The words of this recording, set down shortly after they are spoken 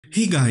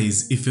Hey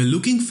guys, if you're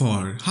looking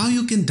for how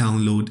you can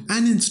download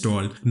and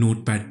install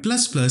Notepad++,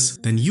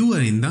 then you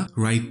are in the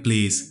right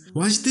place.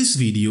 Watch this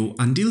video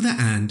until the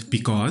end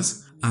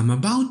because I'm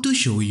about to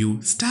show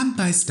you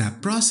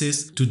step-by-step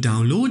process to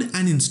download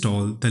and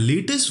install the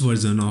latest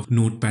version of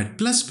Notepad++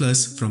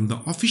 from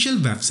the official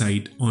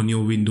website on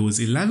your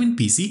Windows 11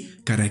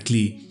 PC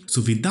correctly.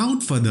 So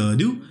without further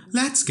ado,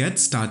 let's get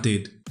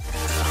started.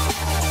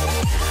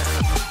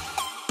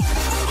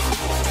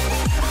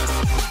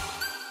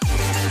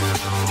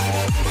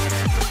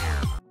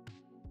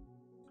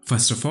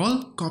 First of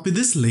all, copy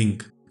this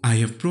link. I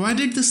have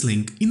provided this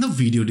link in the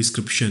video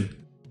description.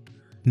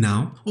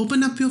 Now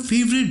open up your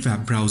favorite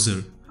web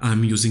browser.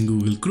 I'm using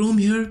Google Chrome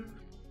here.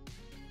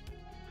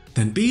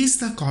 Then paste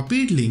the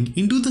copied link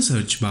into the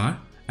search bar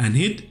and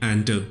hit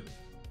enter.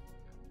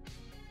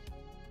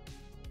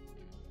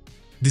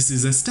 This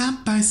is a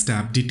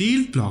step-by-step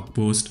detailed blog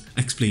post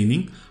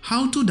explaining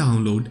how to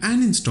download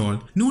and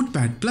install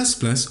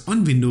Notepad++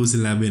 on Windows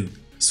 11.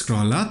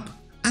 Scroll up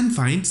and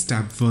find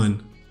step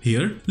 1.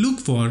 Here,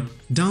 look for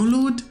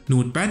Download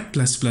Notepad++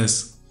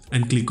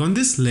 and click on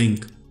this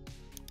link.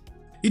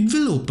 It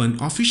will open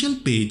official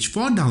page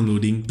for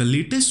downloading the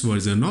latest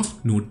version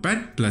of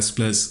Notepad++.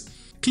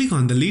 Click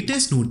on the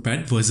latest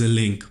Notepad version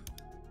link.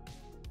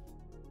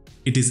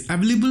 It is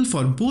available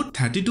for both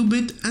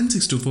 32-bit and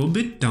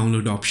 64-bit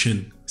download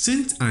option.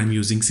 Since I am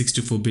using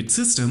 64-bit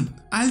system,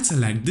 I'll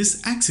select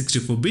this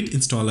x64-bit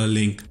installer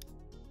link.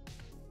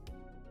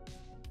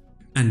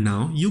 And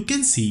now you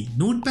can see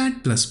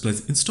Notepad++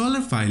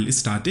 installer file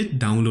started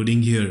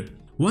downloading here.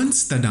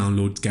 Once the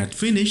downloads get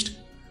finished,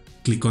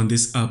 click on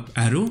this up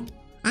arrow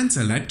and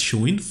select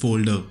Show in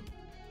Folder.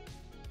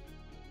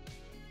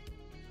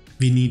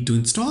 We need to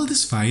install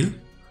this file.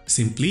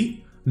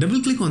 Simply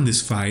double click on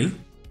this file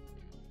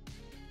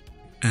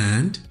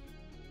and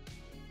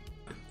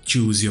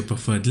choose your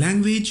preferred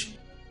language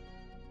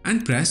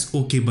and press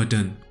OK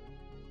button.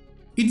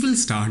 It will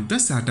start the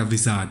setup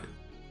wizard.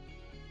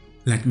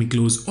 Let me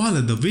close all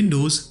other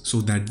windows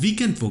so that we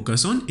can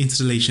focus on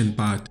installation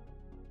part.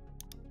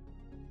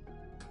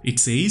 It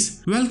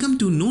says, Welcome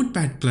to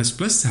Notepad++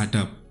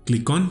 setup.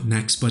 Click on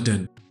Next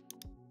button.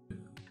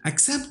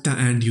 Accept the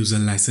end user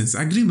license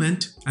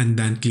agreement and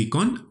then click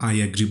on I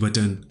agree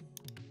button.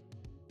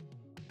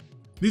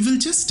 We will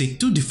just stick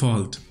to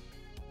default.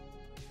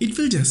 It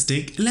will just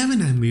take 11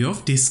 MB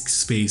of disk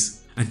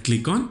space and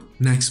click on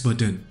Next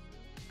button.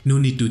 No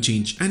need to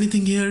change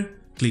anything here.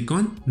 Click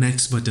on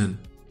Next button.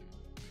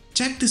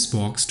 Check this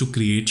box to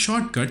create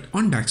shortcut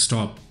on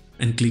desktop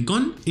and click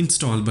on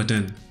Install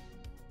button.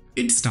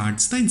 It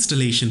starts the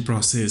installation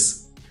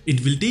process.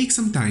 It will take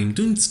some time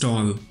to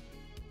install.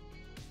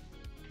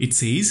 It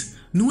says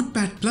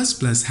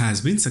Notepad++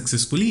 has been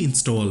successfully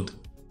installed.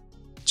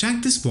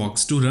 Check this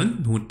box to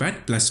run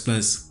Notepad++.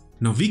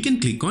 Now we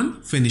can click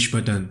on Finish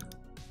button.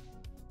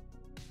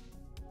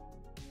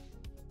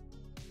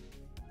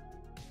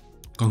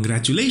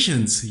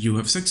 Congratulations! You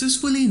have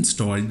successfully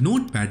installed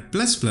Notepad++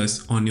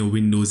 on your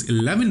Windows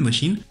 11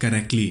 machine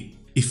correctly.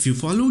 If you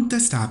followed the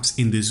steps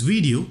in this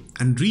video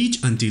and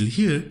reached until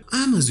here,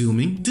 I am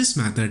assuming this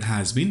method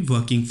has been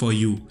working for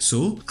you.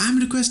 So, I am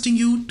requesting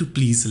you to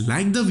please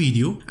like the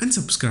video and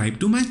subscribe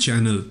to my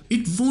channel.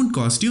 It won't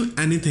cost you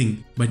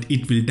anything, but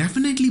it will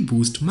definitely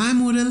boost my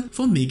morale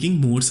for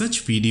making more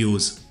such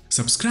videos.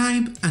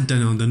 Subscribe and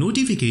turn on the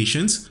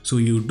notifications so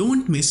you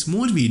don't miss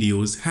more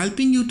videos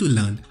helping you to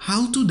learn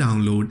how to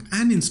download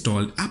and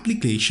install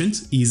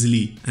applications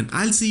easily. And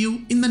I'll see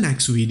you in the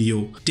next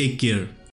video. Take care.